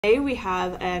Today we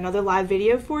have another live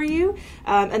video for you,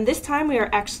 and this time we are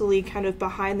actually kind of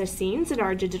behind the scenes in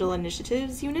our digital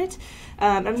initiatives unit.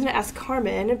 I'm going to ask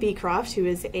Karmen Beecroft, who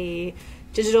is a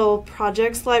digital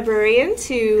projects librarian,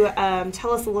 to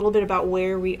tell us a little bit about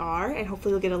where we are, and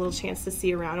hopefully we'll get a little chance to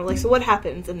see around. Like, so what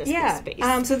happens in this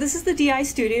space? So this is the DI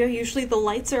studio. Usually the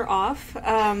lights are off.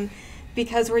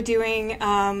 Because we're doing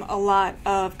a lot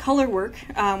of color work.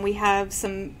 We have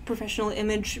some professional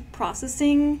image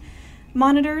processing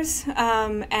monitors,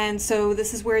 and so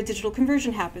this is where digital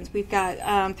conversion happens. We've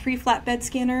got 3 flatbed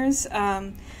scanners.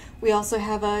 We also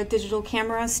have a digital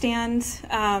camera stand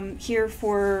here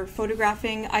for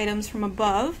photographing items from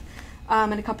above,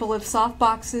 and a couple of soft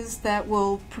boxes that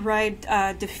will provide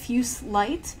diffuse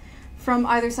light from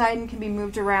either side and can be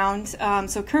moved around.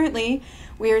 So currently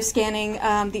we are scanning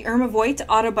the Irma Voigt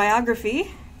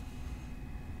autobiography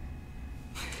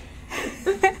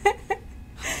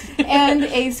and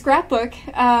a scrapbook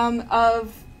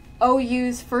of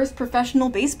OU's first professional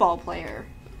baseball player.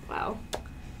 Wow.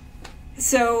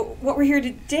 So what we're here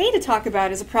today to talk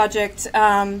about is a project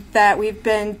that we've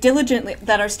been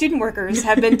that our student workers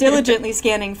have been diligently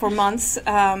scanning for months.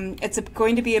 It's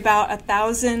going to be about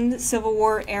 1,000 Civil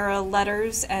War era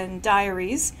letters and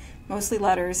diaries, mostly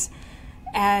letters,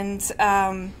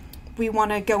 and we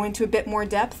want to go into a bit more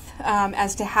depth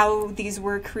as to how these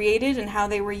were created and how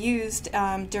they were used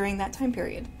during that time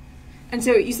period. And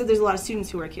so you said there's a lot of students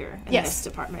who work here in Yes. this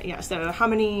department. Yeah. So how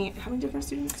many different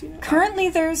students do you know? Currently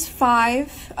there's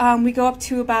 5. We go up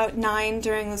to about 9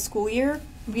 during the school year.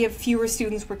 We have fewer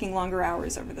students working longer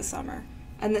hours over the summer.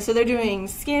 And so they're doing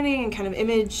scanning and kind of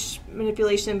image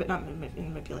manipulation, but not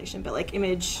manipulation, but like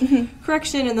image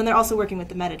correction, and then they're also working with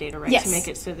the metadata, right? Yes. To make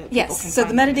it so that people Yes, can so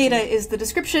the find metadata is the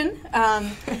description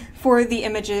for the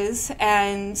images,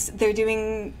 and they're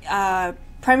doing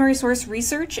primary source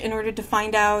research in order to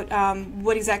find out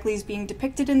what exactly is being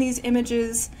depicted in these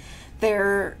images.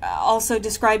 They're also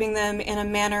describing them in a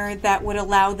manner that would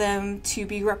allow them to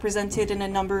be represented in a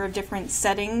number of different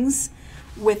settings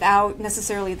without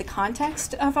necessarily the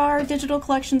context of our digital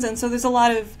collections, and so there's a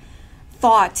lot of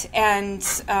thought and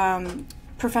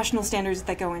professional standards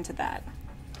that go into that.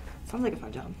 Sounds like a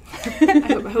fun job.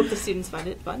 I hope the students find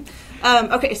it fun.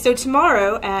 Okay, so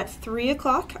tomorrow at 3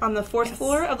 o'clock on the 4th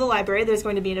floor of the library, there's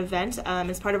going to be an event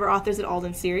as part of our Authors at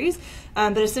Alden series.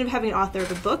 But instead of having an author of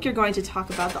a book, you're going to talk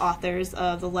about the authors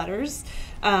of the letters.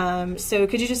 So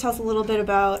could you just tell us a little bit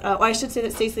about, I should say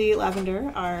that Stacey,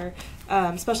 Lavender, our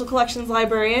special collections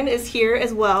librarian, is here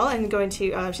as well, and going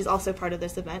to, she's also part of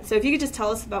this event. So if you could just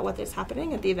tell us about what is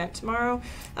happening at the event tomorrow,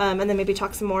 and then maybe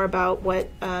talk some more about what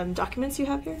documents you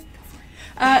have here.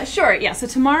 Sure, yeah. So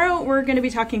tomorrow we're going to be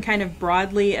talking kind of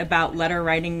broadly about letter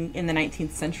writing in the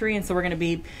 19th century, and so we're going to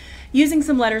be using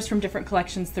some letters from different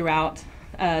collections throughout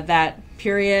that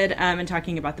period, and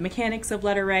talking about the mechanics of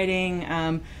letter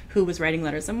writing, who was writing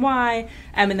letters and why,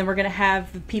 and then we're going to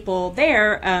have the people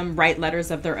there write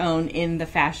letters of their own in the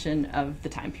fashion of the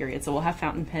time period. So we'll have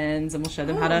fountain pens, and we'll show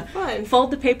them how to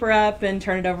fold the paper up and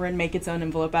turn it over and make its own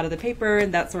envelope out of the paper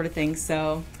and that sort of thing.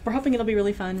 So we're hoping it'll be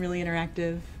really fun, really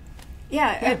interactive.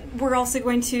 Yeah, we're also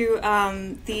going to,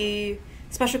 the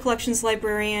Special Collections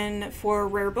Librarian for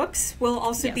Rare Books will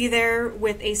also be there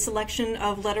with a selection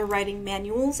of letter writing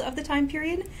manuals of the time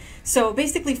period. So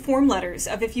basically form letters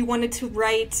of if you wanted to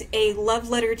write a love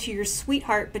letter to your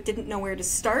sweetheart but didn't know where to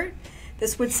start,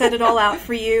 this would set it all out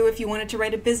for you. If you wanted to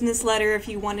write a business letter, if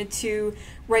you wanted to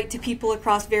write to people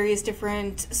across various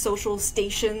different social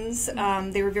stations,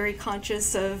 they were very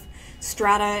conscious of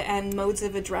strata and modes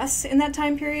of address in that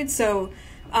time period. So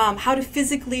how to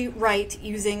physically write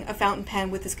using a fountain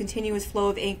pen with this continuous flow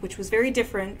of ink, which was very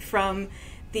different from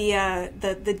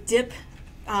the dip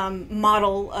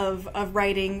model of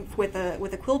writing with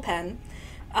a quill pen.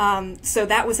 So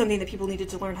that was something that people needed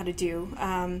to learn how to do.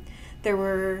 There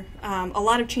were a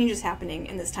lot of changes happening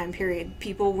in this time period.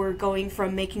 People were going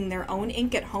from making their own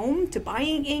ink at home to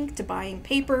buying ink to buying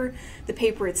paper. The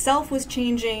paper itself was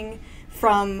changing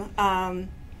from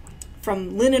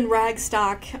linen rag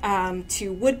stock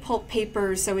to wood pulp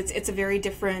paper. So it's a very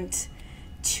different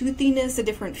toothiness, a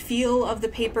different feel of the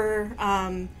paper.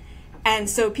 And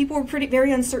so people were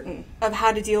very uncertain of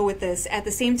how to deal with this. At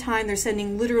the same time, they're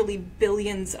sending literally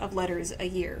billions of letters a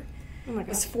year. Oh my It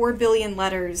was gosh. 4 billion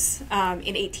letters in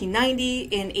 1890.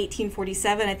 In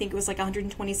 1847, I think it was like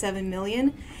 127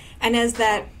 million. And as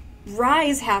that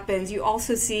rise happens, you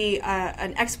also see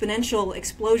an exponential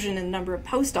explosion in the number of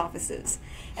post offices.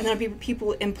 And there'll be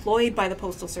people employed by the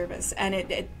Postal Service, and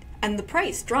and the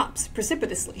price drops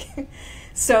precipitously.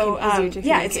 So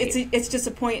yeah, it's just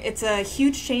a point. It's a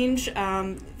huge change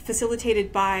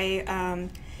facilitated by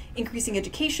increasing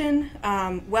education,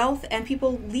 wealth, and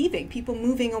people leaving, people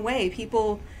moving away,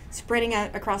 people spreading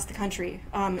out across the country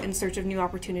in search of new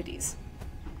opportunities.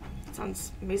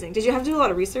 Sounds amazing. Did you have to do a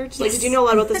lot of research? Like, did you know a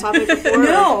lot about this topic before?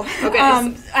 No.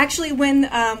 Okay. Actually, when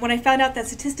I found out that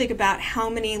statistic about how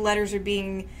many letters are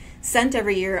being sent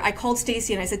every year, I called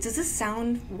Stacey and I said, "Does this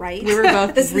sound right?" We were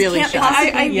both really shocked.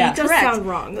 It does sound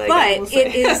wrong. Like, but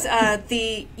it is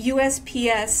the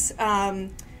USPS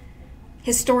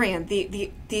historian,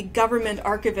 the government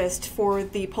archivist for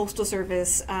the Postal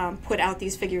Service, put out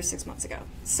these figures 6 months ago.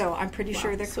 So I'm pretty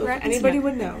sure they're correct. Anybody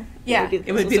would know. Yeah.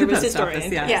 It would be the Post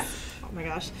Office, yeah. Oh my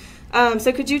gosh.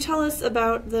 So could you tell us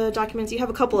about the documents? You have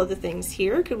a couple of the things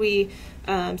here. Could we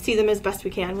see them as best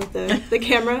we can with the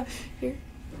camera here?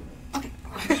 Okay.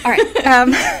 All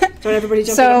right. Don't everybody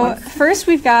jump in at once. First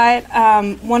we've got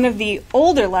one of the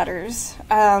older letters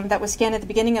that was scanned at the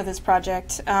beginning of this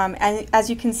project. And as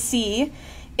you can see,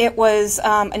 it was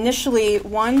initially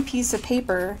one piece of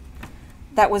paper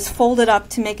that was folded up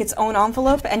to make its own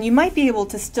envelope, and you might be able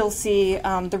to still see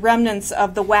the remnants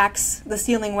of the wax, the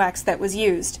sealing wax that was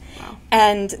used. Wow.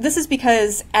 And this is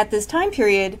because at this time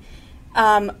period,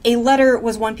 a letter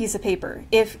was one piece of paper.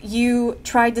 If you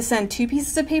tried to send two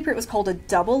pieces of paper, it was called a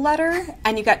double letter,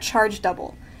 and you got charged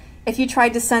double. If you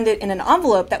tried to send it in an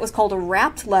envelope, that was called a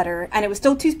wrapped letter, and it was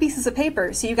still two pieces of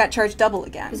paper, so you got charged double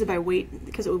again. Was it by weight?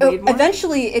 Because it weighed more?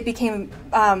 Eventually, it became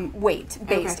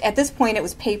weight-based. Okay. At this point, it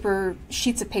was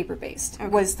sheets of paper-based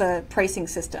was the pricing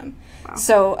system. Wow.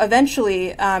 So eventually,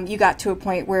 you got to a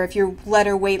point where if your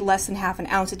letter weighed less than half an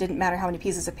ounce, it didn't matter how many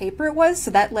pieces of paper it was, so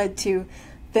that led to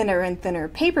thinner and thinner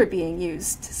paper being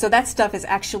used. So that stuff is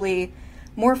actually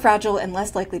more fragile and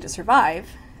less likely to survive.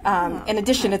 In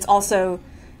addition, it's also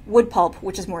wood pulp,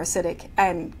 which is more acidic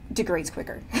and degrades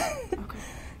quicker. Okay.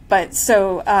 But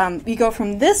so you go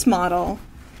from this model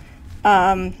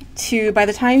to, by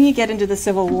the time you get into the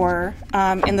Civil War,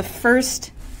 in the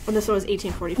first... Well, this one was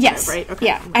 1845, yes, right? Okay.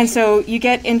 Yeah, and so you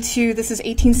get into, this is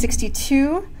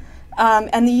 1862,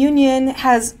 and the Union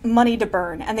has money to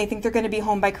burn, and they think they're going to be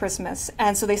home by Christmas.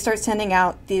 And so they start sending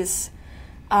out this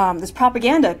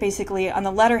propaganda, basically, on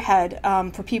the letterhead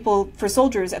for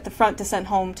soldiers at the front to send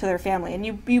home to their family. And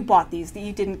you bought these.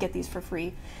 You didn't get these for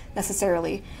free,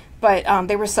 necessarily. But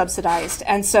they were subsidized.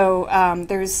 And so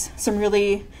there's some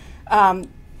really,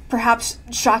 perhaps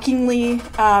shockingly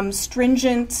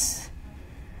stringent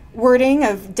wording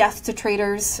of death to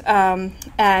traitors.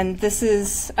 And this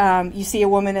is, you see a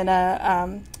woman in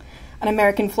an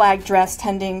American flag dress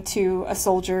tending to a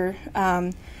soldier.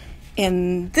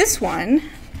 In this one,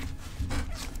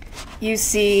 you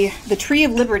see the Tree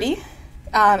of Liberty,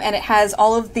 and it has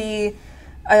all of the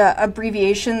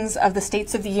abbreviations of the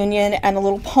states of the Union and a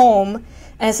little poem.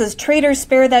 And it says, "Traitors,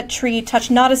 spare that tree,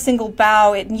 touch not a single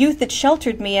bough. In youth it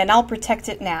sheltered me, and I'll protect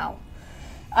it now."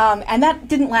 And that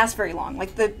didn't last very long.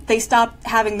 Like they stopped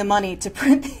having the money to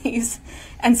print these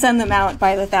and send them out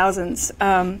by the thousands.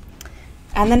 And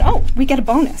then, we get a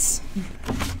bonus.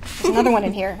 There's another one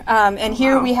in here. And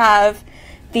here we have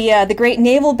the great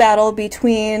naval battle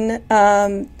between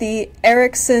the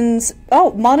Ericsson's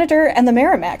Monitor and the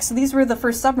Merrimack. So these were the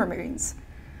first submarines.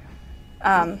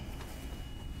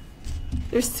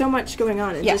 There's so much going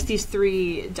on in just these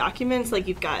three documents. Like,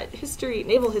 you've got history,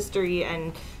 naval history,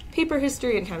 and paper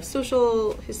history, and kind of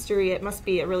social history. It must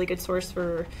be a really good source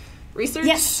for research.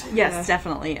 Yes,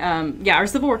 definitely. Our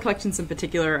Civil War collections in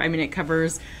particular, I mean, it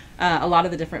covers a lot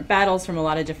of the different battles from a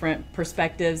lot of different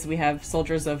perspectives. We have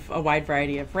soldiers of a wide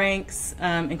variety of ranks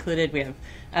included. We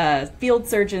have field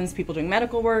surgeons, people doing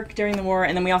medical work during the war,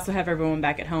 and then we also have everyone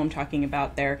back at home talking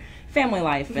about their family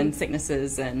life and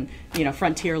sicknesses and,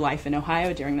 frontier life in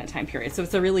Ohio during that time period. So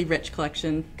it's a really rich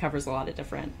collection, covers a lot of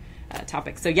different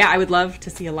topics. So I would love to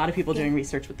see a lot of people doing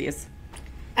research with these.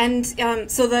 And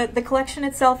so the collection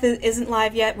itself isn't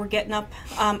live yet. We're getting up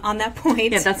on that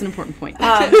point. Yeah, that's an important point.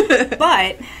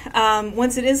 But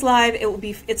once it is live,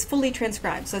 it's fully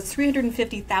transcribed. So it's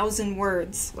 350,000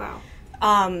 words. Wow.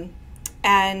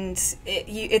 And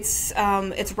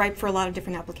it's ripe for a lot of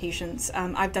different applications.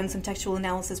 I've done some textual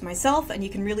analysis myself, and you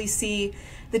can really see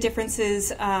the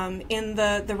differences in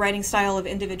the writing style of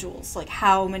individuals, like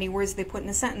how many words they put in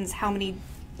a sentence, how many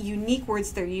unique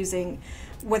words they're using,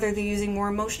 whether they're using more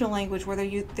emotional language, whether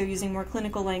they're using more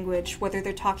clinical language, whether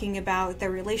they're talking about their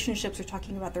relationships or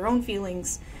talking about their own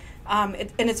feelings.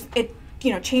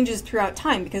 It changes throughout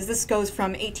time, because this goes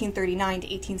from 1839 to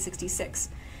 1866.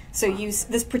 So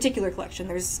this particular collection,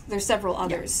 there's several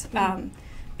others.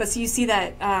 But so you see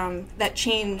that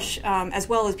change as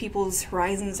well as people's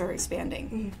horizons are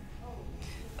expanding.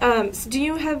 So do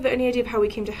you have any idea of how we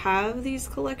came to have these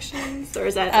collections? Or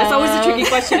is that's always a tricky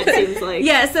question, it seems like.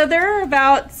 Yeah, so there are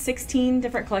about 16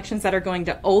 different collections that are going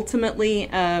to ultimately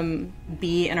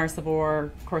be in our Civil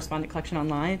War correspondent collection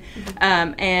online.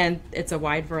 And it's a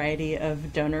wide variety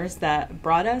of donors that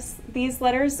brought us these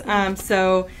letters.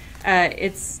 So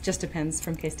it just depends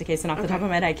from case to case, and off the top of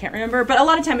my head, I can't remember. But a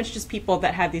lot of time, it's just people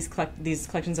that have these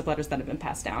collections of letters that have been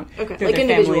passed down through like their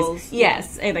individuals. families.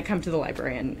 Yes, and that come to the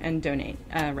library and donate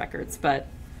records. But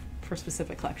for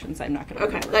specific collections, I'm not going to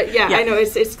remember. I know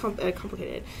it's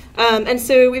complicated. And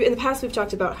so in the past, we've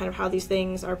talked about kind of how these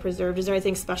things are preserved. Is there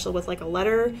anything special with like a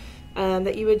letter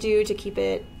that you would do to keep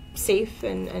it safe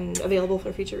and available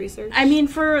for future research? I mean,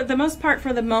 for the most part,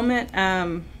 for the moment,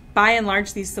 by and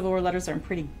large, these Civil War letters are in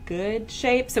pretty good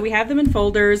shape. So we have them in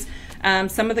folders.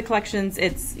 Some of the collections,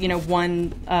 it's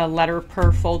one letter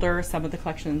per folder. Some of the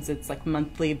collections, it's like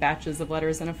monthly batches of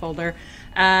letters in a folder.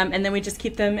 And then we just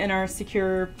keep them in our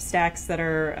secure stacks that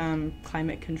are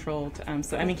climate controlled.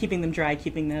 So I mean, keeping them dry,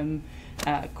 keeping them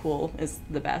cool is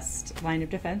the best line of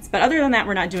defense. But other than that,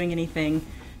 we're not doing anything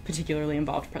particularly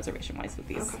involved preservation-wise with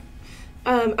these. Okay.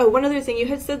 One other thing, you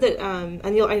had said that, and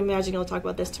I imagine you'll talk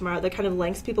about this tomorrow, the kind of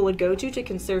lengths people would go to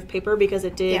conserve paper because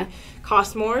it did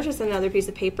cost more to send another piece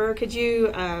of paper. Could you,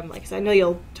 like I said, I know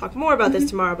you'll talk more about this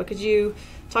tomorrow, but could you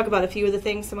talk about a few of the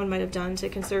things someone might have done to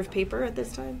conserve paper at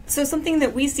this time? So something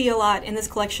that we see a lot in this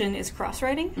collection is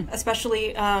cross-writing, especially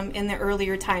in the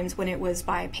earlier times when it was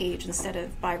by page instead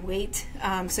of by weight.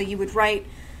 So you would write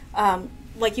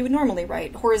like you would normally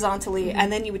write, horizontally,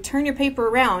 and then you would turn your paper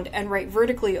around and write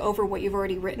vertically over what you've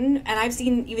already written. And I've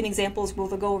seen even examples where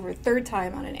they'll go over a third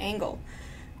time on an angle.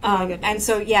 And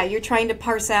so, you're trying to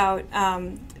parse out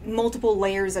multiple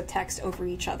layers of text over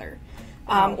each other.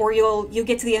 Or you'll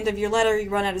get to the end of your letter, you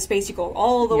run out of space, you go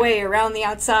all the way around the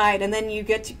outside, and then you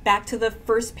get back to the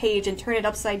first page and turn it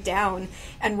upside down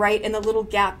and write in the little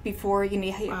gap before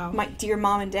my dear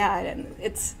mom and dad. And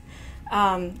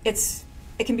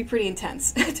it can be pretty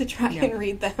intense to try and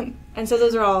read them. And so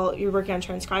those are all, you're working on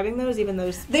transcribing those, even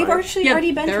those? They've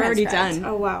already been they're already transcribed.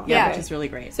 done. Oh, wow. Yeah, which is really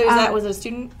great. So was it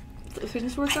students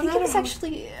worked on that? I think it was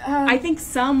actually... I think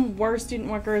some were student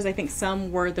workers. I think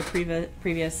some were the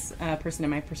previous person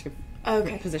in my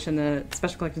position, the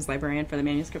Special Collections Librarian for the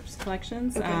manuscripts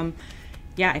collections.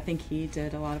 I think he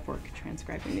did a lot of work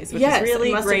transcribing these, which is really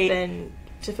it must great. Have been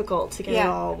difficult to get it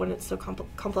all when it's so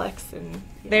complex, and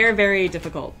they're very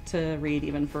difficult to read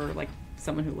even for like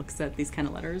someone who looks at these kind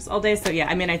of letters all day. So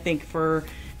I mean, I think for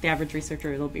the average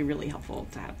researcher it'll be really helpful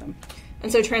to have them.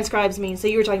 And so transcribes mean, so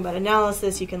you were talking about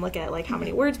analysis, you can look at like how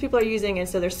many words people are using, and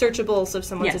so they're searchable. So if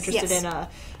someone's interested in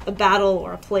a battle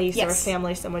or a place or a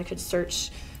family, someone could search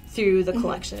through the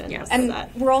collection. And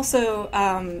we're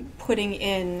also putting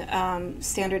in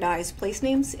standardized place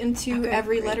names into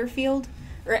every letter field,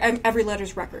 or every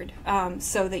letter's record,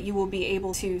 so that you will be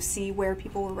able to see where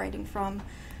people were writing from,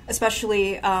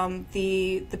 especially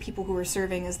the people who were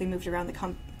serving as they moved around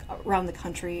the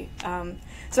country.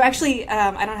 So actually,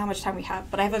 I don't know how much time we have,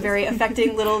 but I have a very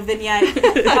affecting little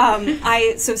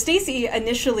vignette. So Stacey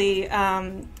initially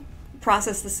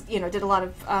processed this, did a lot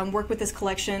of work with this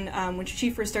collection when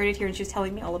she first started here, and she was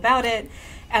telling me all about it.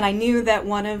 And I knew that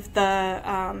one of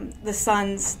the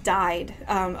sons died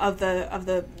of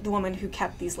the woman who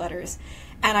kept these letters.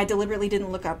 And I deliberately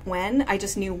didn't look up when. I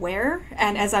just knew where.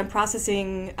 And as I'm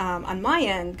processing on my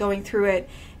end, going through it,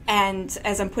 and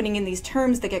as I'm putting in these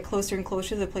terms that get closer and closer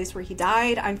to the place where he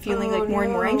died, I'm feeling more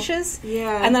and more anxious.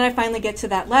 Yeah. And then I finally get to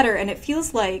that letter, and it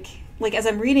feels like as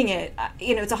I'm reading it,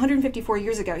 it's 154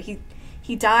 years ago.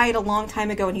 He died a long time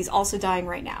ago, and he's also dying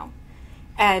right now.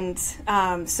 And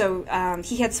so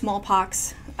he had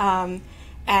smallpox,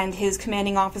 and his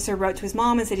commanding officer wrote to his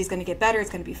mom and said he's going to get better, it's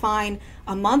going to be fine.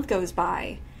 A month goes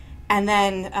by, and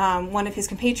then one of his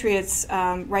compatriots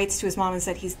writes to his mom and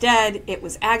said he's dead. It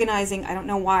was agonizing. I don't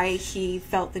know why he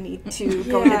felt the need to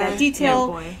go into that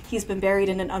detail. He's been buried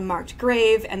in an unmarked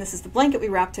grave, and this is the blanket we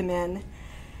wrapped him in.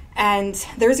 And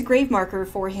there's a grave marker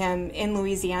for him in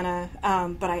Louisiana,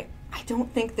 but I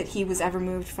don't think that he was ever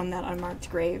moved from that unmarked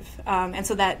grave. And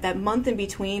so that month in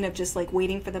between of just like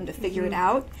waiting for them to figure it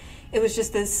out, it was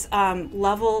just this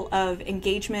level of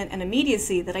engagement and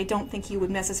immediacy that I don't think you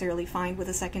would necessarily find with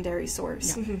a secondary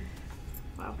source. Yeah.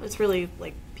 Wow, it's really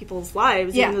like people's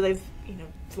lives, even though they've,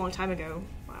 it's a long time ago.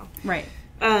 Wow. Right.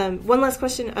 One last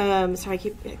question. Sorry, I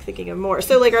keep thinking of more.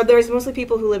 So, like, are there mostly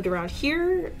people who lived around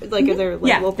here? Like, are there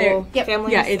local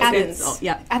families? Yeah, Athens.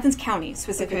 Athens County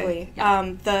specifically.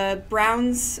 Okay. The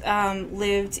Browns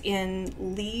lived in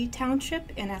Lee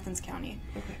Township in Athens County.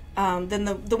 Okay. Then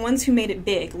the ones who made it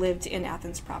big lived in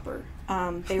Athens proper.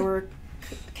 They were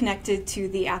connected to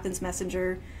the Athens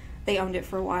Messenger. They owned it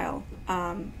for a while,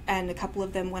 and a couple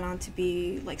of them went on to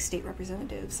be like state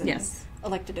representatives and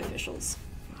elected officials.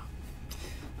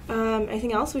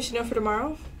 Anything else we should know for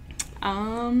tomorrow?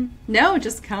 No,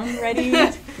 just come ready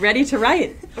to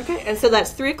write. Okay, and so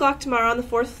that's 3 o'clock tomorrow on the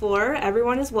 4th floor.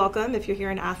 Everyone is welcome if you're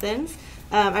here in Athens.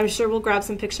 I'm sure we'll grab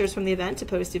some pictures from the event to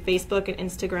post to Facebook and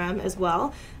Instagram as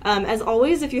well. As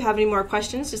always, if you have any more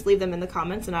questions, just leave them in the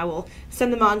comments and I will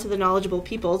send them on to the knowledgeable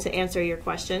people to answer your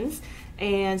questions.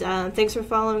 And thanks for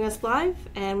following us live,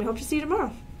 and we hope to see you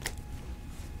tomorrow.